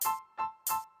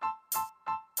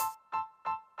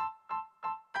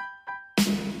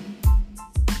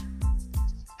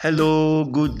Hello,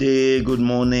 good day, good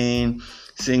morning,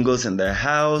 singles in the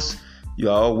house.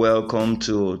 You are all welcome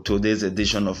to today's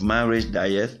edition of Marriage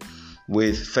Diet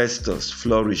with Festus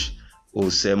Flourish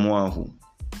Osemuahu.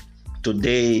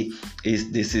 Today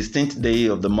is the 16th day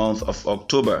of the month of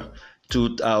October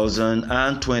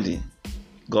 2020.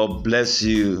 God bless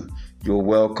you. You're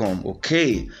welcome.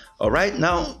 Okay. All right.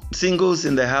 Now, singles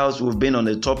in the house, we've been on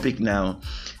the topic now.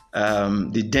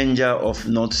 The danger of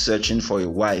not searching for a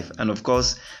wife. And of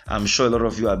course, I'm sure a lot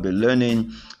of you have been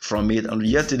learning from it. And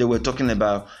yesterday, we were talking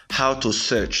about how to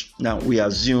search. Now, we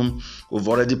assume we've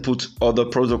already put other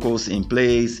protocols in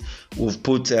place. We've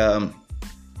put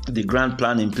the grand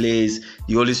plan in place.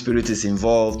 The Holy Spirit is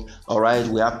involved. All right,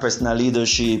 we have personal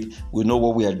leadership. We know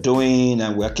what we are doing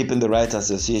and we are keeping the right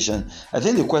association. I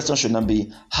think the question should not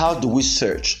be, how do we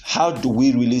search? How do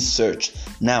we really search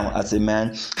now as a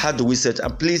man? How do we search?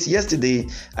 And please, yesterday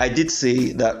I did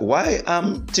say that why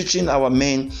I'm teaching our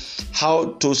men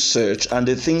how to search and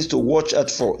the things to watch out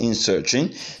for in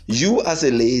searching. You as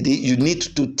a lady, you need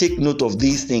to take note of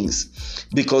these things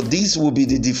because these will be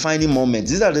the defining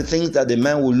moments. These are the things that the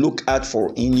man will look out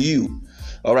for in you.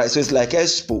 All right, so it's like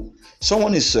Expo.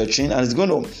 Someone is searching and is going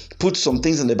to put some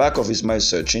things in the back of his mind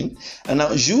searching. And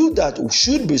now you that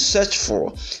should be searched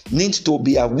for need to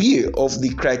be aware of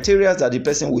the criteria that the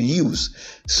person will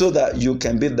use so that you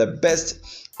can be the best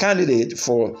candidate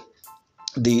for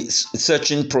the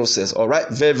searching process. All right,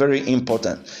 very, very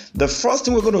important. The first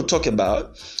thing we're going to talk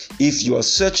about, if you are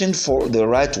searching for the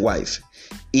right wife,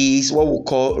 is what we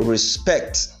call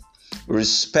respect.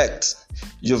 Respect.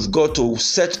 You've got to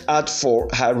search out for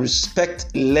her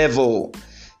respect level,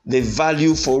 the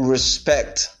value for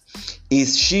respect.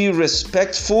 Is she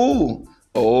respectful?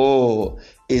 Oh,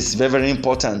 it's very, very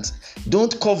important.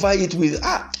 Don't cover it with,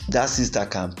 that sister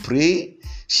can pray.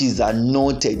 She's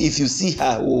anointed. If you see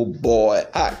her, oh boy,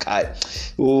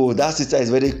 that sister is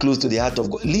very close to the heart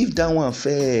of God. Leave that one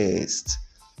first.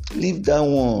 Leave that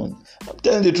one. I'm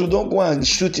telling the truth, don't go and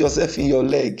shoot yourself in your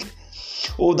leg.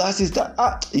 Oh, that sister,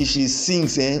 if she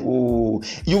sings, you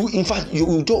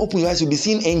don't open your eyes, you'll be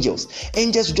seeing angels.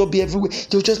 Angels will just be everywhere.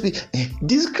 They'll just be,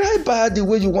 describe her the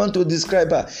way you want to describe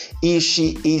her. If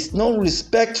she is not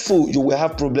respectful, you will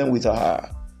have problem with her.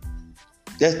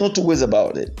 There's no two ways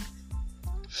about it.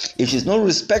 If she's not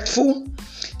respectful,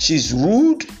 she's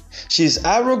rude, she's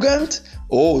arrogant,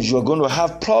 you are going to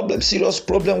have serious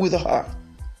problem with her.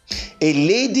 A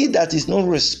lady that is not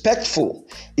respectful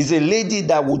is a lady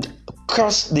that would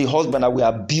curse the husband, that will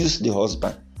abuse the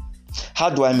husband. How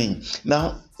do I mean?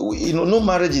 Now, no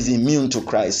marriage is immune to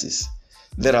crisis.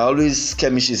 There are always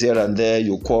skirmishes here and there,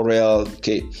 you quarrel,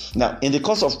 okay. Now, in the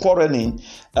course of quarreling,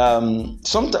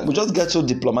 sometimes we just get so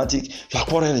diplomatic, you are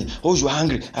quarreling, you are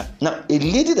angry. Now, a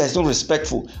lady that is not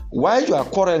respectful, while you are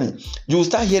quarreling, you will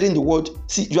start hearing the word,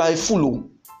 see, you are a fool,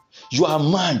 you are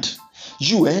mad.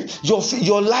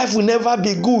 Your life will never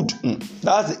be good.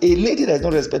 That's a lady that is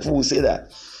not respectful will say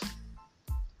that.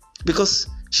 Because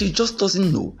she just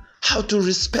doesn't know how to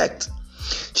respect.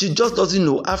 She just doesn't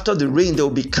know after the rain there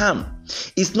will be calm.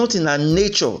 It's not in her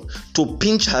nature to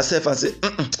pinch herself and say,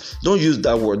 don't use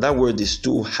that word. That word is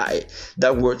too high.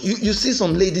 That word. You see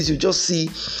some ladies, you just see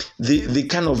the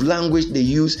kind of language they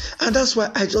use. And that's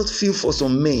why I just feel for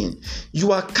some men.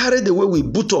 You are carried away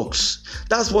with buttocks.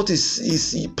 That's what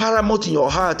is paramount in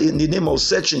your heart in the name of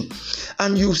searching.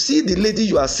 And you see the lady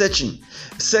you are searching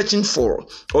for,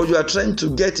 or you are trying to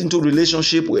get into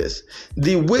relationship with,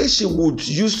 the way she would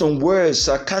use some words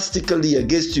sarcastically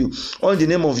against you, all in the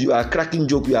name of you are cracking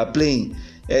joke you are playing.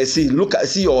 See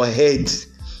your head,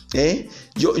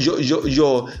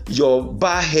 your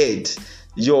bar head,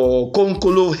 your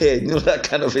concolo head, that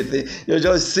kind of a thing. You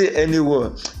just say any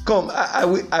word. Come, I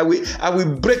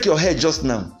will break your head just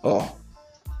now.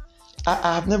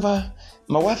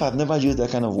 My wife have never used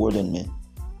that kind of word on me.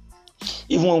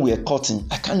 Even when we are cutting,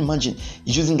 I can't imagine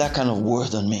using that kind of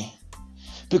word on me.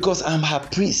 Because I'm her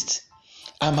priest.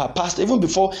 I'm her pastor. Even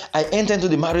before I enter into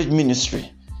the marriage ministry,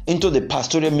 into the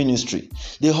pastoral ministry,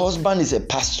 the husband is a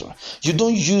pastor. You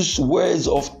don't use words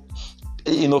of,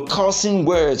 cursing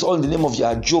words, all in the name of you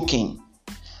are joking.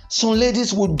 Some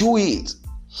ladies will do it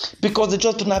because they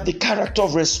just don't have the character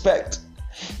of respect.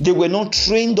 They were not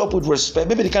trained up with respect.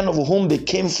 Maybe the kind of home they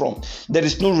came from, there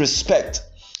is no respect.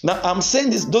 Now, I'm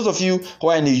saying this, those of you who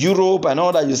are in Europe and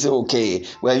all that, you say, okay,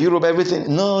 well, Europe,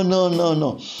 everything.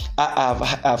 No.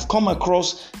 I've come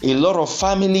across a lot of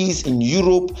families in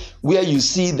Europe where you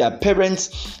see their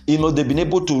parents, they've been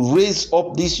able to raise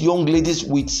up these young ladies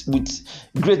with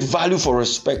great value for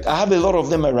respect. I have a lot of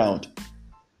them around.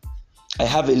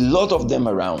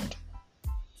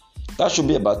 That should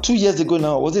be about 2 years ago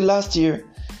now. Was it last year?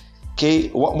 Okay,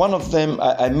 one of them,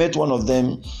 I met one of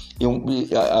them.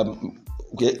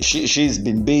 She's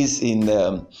been based in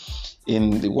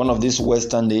one of these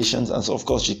Western nations, and so of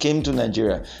course she came to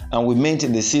Nigeria, and we met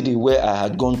in the city where I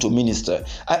had gone to minister.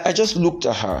 I just looked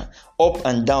at her up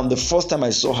and down. The first time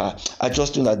I saw her, I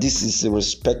just knew that this is a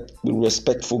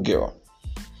respectful girl.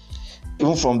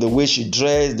 Even from the way she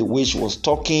dressed, the way she was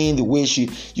talking, the way she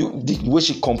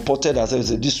comported herself,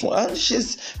 this one, and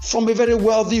she's from a very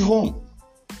wealthy home.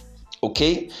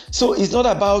 Okay, so it's not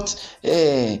about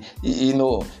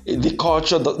the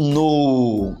culture.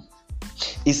 No,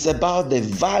 it's about the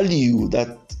value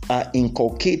that are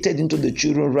inculcated into the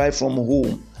children right from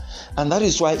home, and that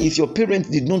is why if your parents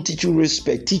did not teach you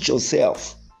respect, teach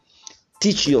yourself.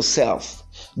 Teach yourself.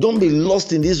 Don't be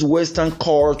lost in this Western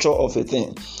culture of a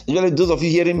thing. Usually, those of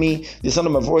you hearing me, the sound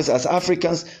of my voice as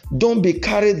Africans, don't be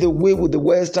carried away with the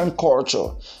Western culture.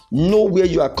 Know where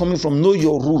you are coming from. Know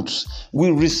your roots.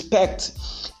 We respect.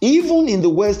 Even in the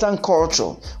Western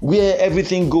culture, where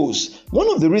everything goes, one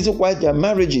of the reasons why their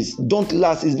marriages don't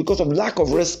last is because of lack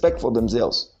of respect for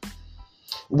themselves.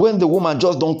 When the woman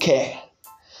just don't care.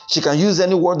 She can use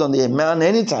any word on the man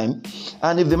anytime.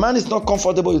 And if the man is not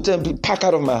comfortable, you tell him, pack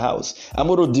out of my house. I'm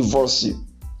going to divorce you.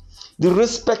 The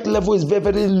respect level is very,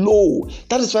 very low.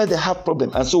 That is why they have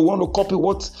problem. And so we want to copy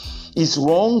what is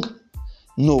wrong?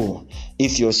 No.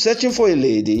 If you're searching for a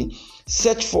lady,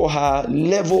 search for her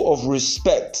level of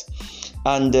respect.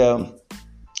 And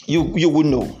you will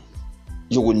know.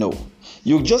 You will know.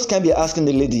 You just can't be asking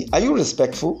the lady, are you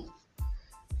respectful?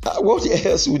 What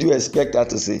else would you expect her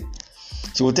to say?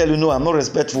 She will tell you, no, I'm not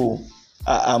respectful.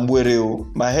 I'm weary.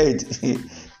 My head,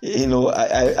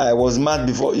 I was mad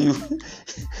before you.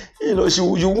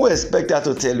 You won't expect her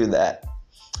to tell you that.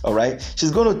 All right?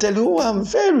 She's going to tell you, oh, I'm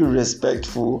very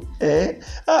respectful.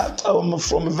 I'm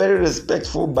from a very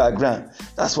respectful background.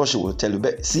 That's what she will tell you.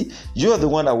 But see, you're the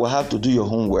one that will have to do your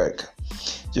homework.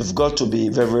 You've got to be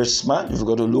very, very smart. You've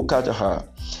got to look at her.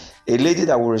 A lady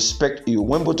that will respect you.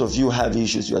 When both of you have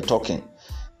issues, you are talking.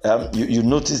 You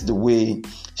notice the way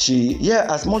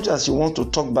as much as she wants to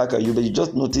talk back at you, but you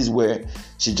just notice where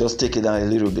she just take it down a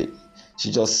little bit. She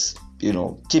just,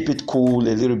 keep it cool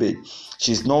a little bit.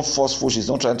 She's not forceful. She's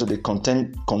not trying to be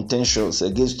contentious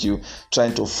against you,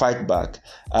 trying to fight back.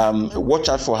 Watch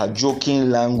out for her joking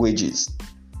languages.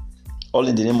 All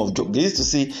in the name of joke. They used to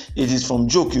say, it is from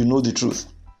joke you know the truth.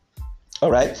 All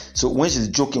right. So when she's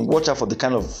joking, watch out for the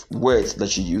kind of words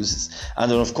that she uses. And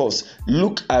then, of course,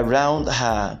 look around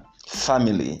her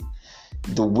family.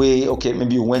 The way,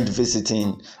 maybe you went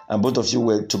visiting and both of you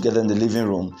were together in the living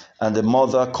room and the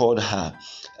mother called her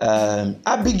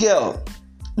Abigail.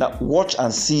 Now, watch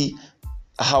and see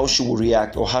how she will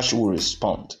react or how she will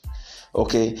respond.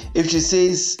 Okay. If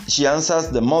she answers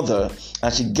the mother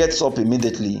and she gets up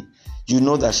immediately, you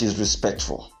know that she's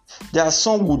respectful. There are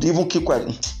some who would even keep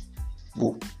quiet.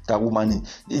 Oh, that woman,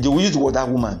 they will use the word that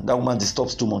woman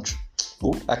disturbs too much.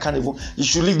 Oh, I can't even, you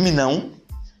should leave me now.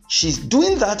 She's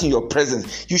doing that in your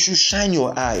presence. You should shine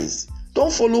your eyes.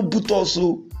 Don't follow but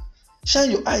also. Shine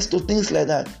your eyes to things like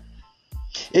that.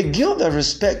 A girl that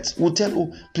respects will tell,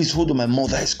 oh, please hold on, my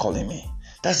mother is calling me.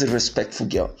 That's a respectful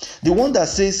girl. The one that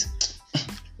says,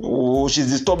 oh, she's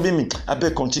disturbing me, I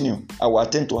better continue. I will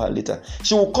attend to her later.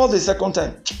 She will call the second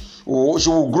time. Oh, she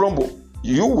will grumble.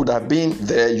 You would have been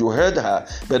there, you heard her,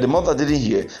 but the mother didn't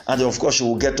hear. And then, of course, she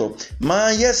will get up. Ma,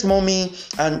 yes, mommy.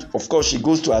 And, of course, she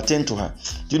goes to attend to her.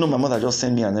 Do you know my mother just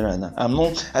sent me an errand now?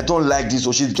 I don't like this,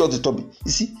 or she's just disturbing.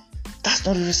 You see, that's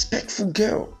not a respectful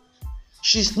girl.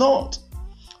 She's not.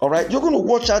 All right? You're going to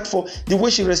watch out for the way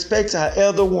she respects her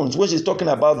elder ones, when she's talking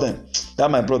about them.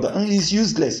 That my brother, he's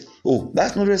useless. Oh,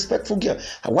 that's not a respectful girl.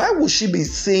 Why would she be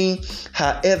saying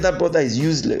her elder brother is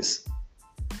useless?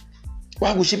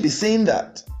 Why would she be saying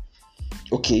that?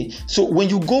 Okay, so when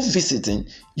you go visiting,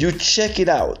 you check it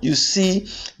out. You see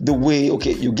the way,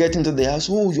 you get into the house.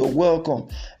 Oh, you're welcome.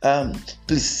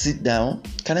 Please sit down.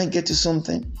 Can I get you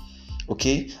something?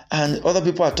 Okay, and other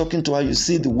people are talking to her. You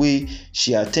see the way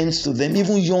she attends to them,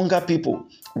 even younger people.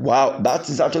 Wow, that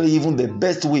is actually even the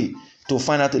best way to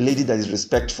find out a lady that is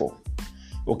respectful.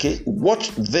 Okay, watch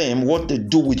them, what they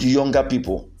do with younger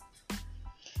people.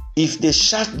 If they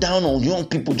shut down on young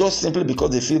people just simply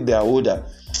because they feel they are older,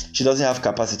 she doesn't have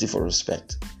capacity for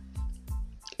respect.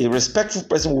 A respectful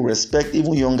person will respect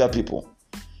even younger people.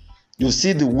 You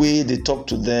see the way they talk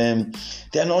to them.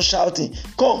 They are not shouting,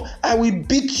 come, I will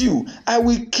beat you. I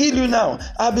will kill you now.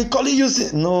 I'll be calling you.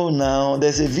 No, now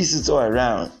there's a visitor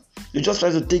around. You just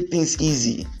try to take things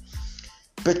easy.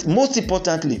 But most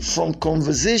importantly, from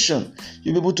conversation,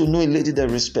 you'll be able to know a lady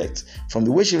that respects. From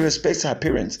the way she respects her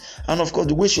parents, and of course,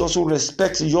 the way she also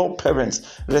respects your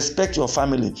parents, respect your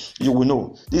family, you will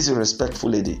know this is a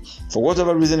respectful lady. For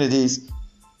whatever reason it is,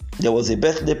 there was a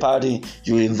birthday party,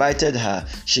 you invited her,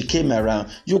 she came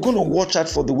around. You're going to watch out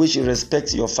for the way she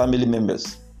respects your family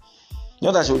members.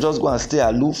 Not that she'll just go and stay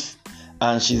aloof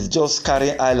and she's just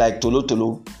carrying eye like tolo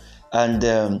tolo. And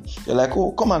you're like,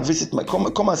 oh, come and visit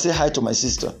come and say hi to my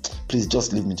sister. Please,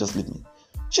 just leave me.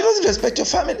 She doesn't respect your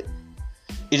family.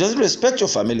 It doesn't respect your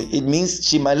family. It means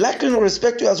she might likely not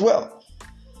respect you as well.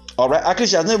 All right. Actually,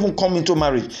 she has not even come into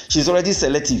marriage. She's already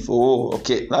selective. Oh,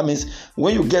 okay. That means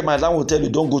when you get married, I will tell you,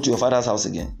 don't go to your father's house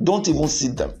again. Don't even see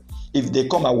them. If they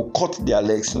come, I will cut their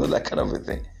legs. That kind of a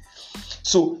thing.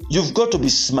 So you've got to be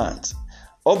smart.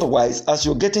 Otherwise, as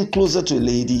you're getting closer to a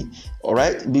lady, all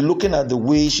right, be looking at the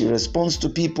way she responds to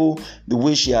people, the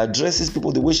way she addresses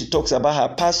people, the way she talks about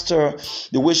her pastor,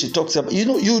 the way she talks about, you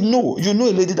know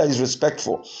a lady that is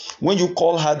respectful. When you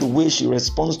call her, the way she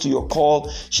responds to your call,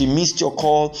 she missed your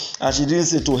call, and she didn't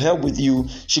say to help with you.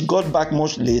 She got back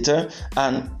much later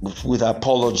and with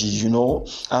apology,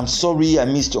 I'm sorry I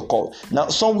missed your call. Now,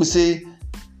 some will say,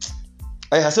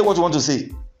 I say what you want to say.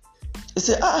 They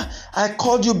say, I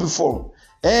called you before.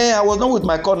 I was not with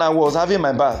my call, I was having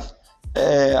my bath.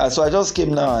 So I just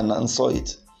came now and saw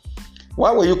it.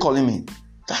 Why were you calling me?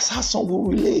 That's how some will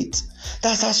relate.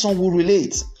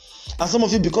 And some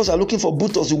of you, because you're looking for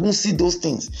booters, you won't see those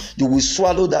things. You will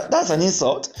swallow that. That's an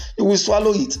insult. You will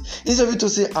swallow it. Instead of you to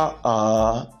say,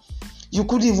 you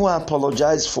could even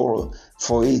apologize for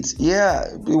it. Yeah,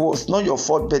 it was not your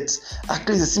fault, but at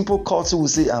least a simple courtesy will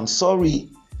say, I'm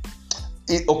sorry.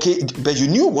 Okay, but you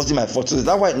knew it wasn't my fault. So is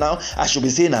that why now I should be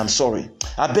saying I'm sorry?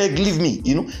 I beg, leave me.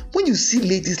 When you see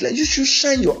ladies like, you should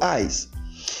shine your eyes.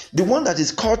 The one that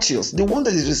is courteous, the one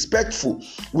that is respectful,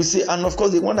 we say, and of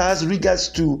course the one that has regards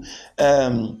to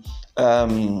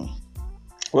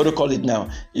what do you call it now?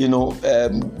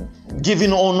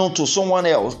 Giving honor to someone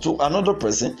else, to another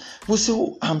person. We say,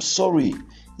 oh, I'm sorry.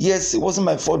 Yes, it wasn't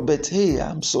my fault, but hey,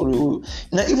 I'm sorry.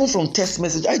 Now, even from text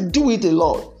message, I do it a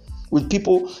lot. With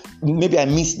people, maybe I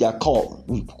missed their call.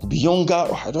 We could be younger,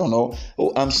 or I don't know.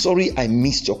 Oh, I'm sorry I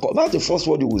missed your call. That's the first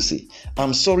word you will say.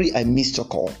 I'm sorry I missed your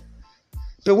call.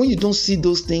 But when you don't see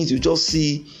those things, you just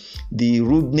see the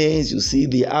rudeness, you see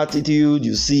the attitude,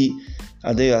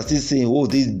 and then you are still saying, oh,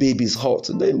 this baby is hot.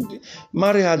 And then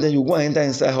marry her, then you go and enter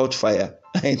inside hot fire,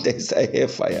 enter inside hair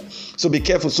fire. So be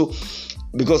careful. So,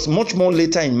 because much more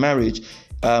later in marriage,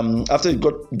 after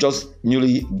you just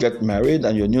newly get married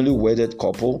and you're newly wedded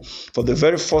couple, for the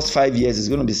very first 5 years, it's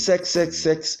going to be sex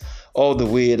all the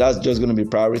way. That's just going to be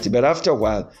priority. But after a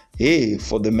while,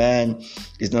 for the man,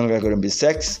 it's no longer going to be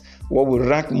sex. What will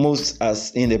rank most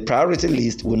as in the priority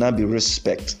list will not be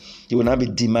respect. He will not be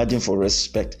demanding for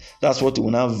respect. That's what he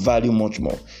will not value much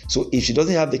more. So if she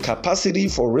doesn't have the capacity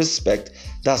for respect,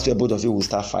 that's where both of you will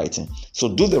start fighting.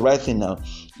 So do the right thing now.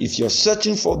 If you're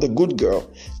searching for the good girl,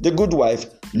 the good wife,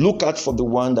 look out for the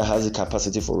one that has the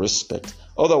capacity for respect.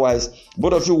 Otherwise,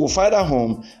 both of you will fight at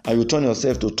home and you turn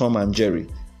yourself to Tom and Jerry.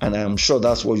 And I'm sure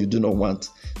that's what you do not want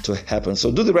to happen.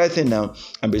 So do the right thing now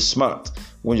and be smart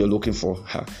when you're looking for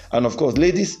her. And of course,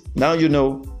 ladies, now you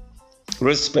know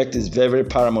respect is very, very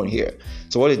paramount here.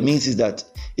 So what it means is that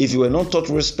if you were not taught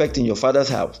respect in your father's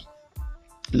house,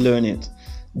 learn it.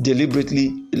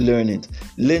 Deliberately learn it.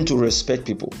 Learn to respect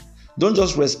people. Don't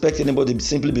just respect anybody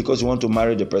simply because you want to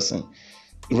marry the person.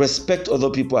 Respect other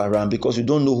people around, because you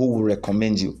don't know who will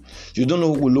recommend you. You don't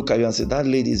know who will look at you and say, that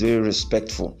lady is very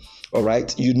respectful. All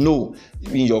right. In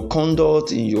your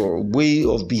conduct, in your way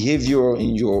of behavior,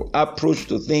 in your approach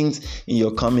to things, in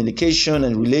your communication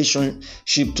and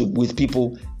relationship with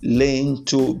people, learn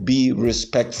to be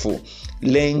respectful.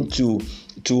 Learn to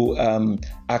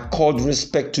accord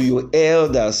respect to your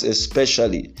elders,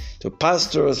 especially to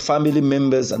pastors, family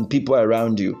members, and people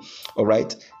around you. All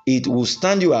right. It will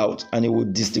stand you out and it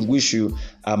will distinguish you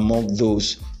among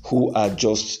those who are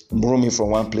just roaming from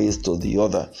one place to the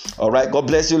other. All right, God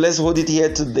bless you. Let's hold it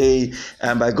here today,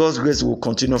 and by God's grace, we'll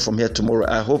continue from here tomorrow.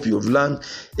 I hope you've learned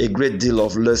a great deal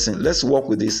of lesson. Let's work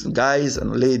with this, guys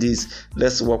and ladies.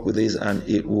 Let's work with this, and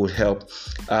it will help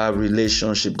our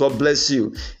relationship. God bless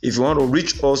you. If you want to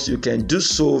reach us, you can do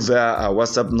so via our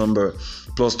WhatsApp number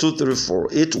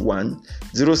 +234 81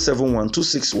 071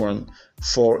 261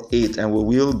 48, and we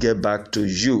will get back to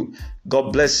you.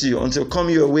 God bless you. Until come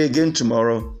your way again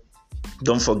tomorrow,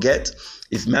 don't forget,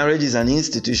 if marriage is an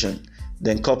institution,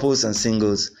 then couples and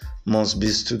singles must be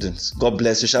students. God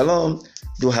bless you. Shalom.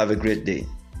 Do have a great day.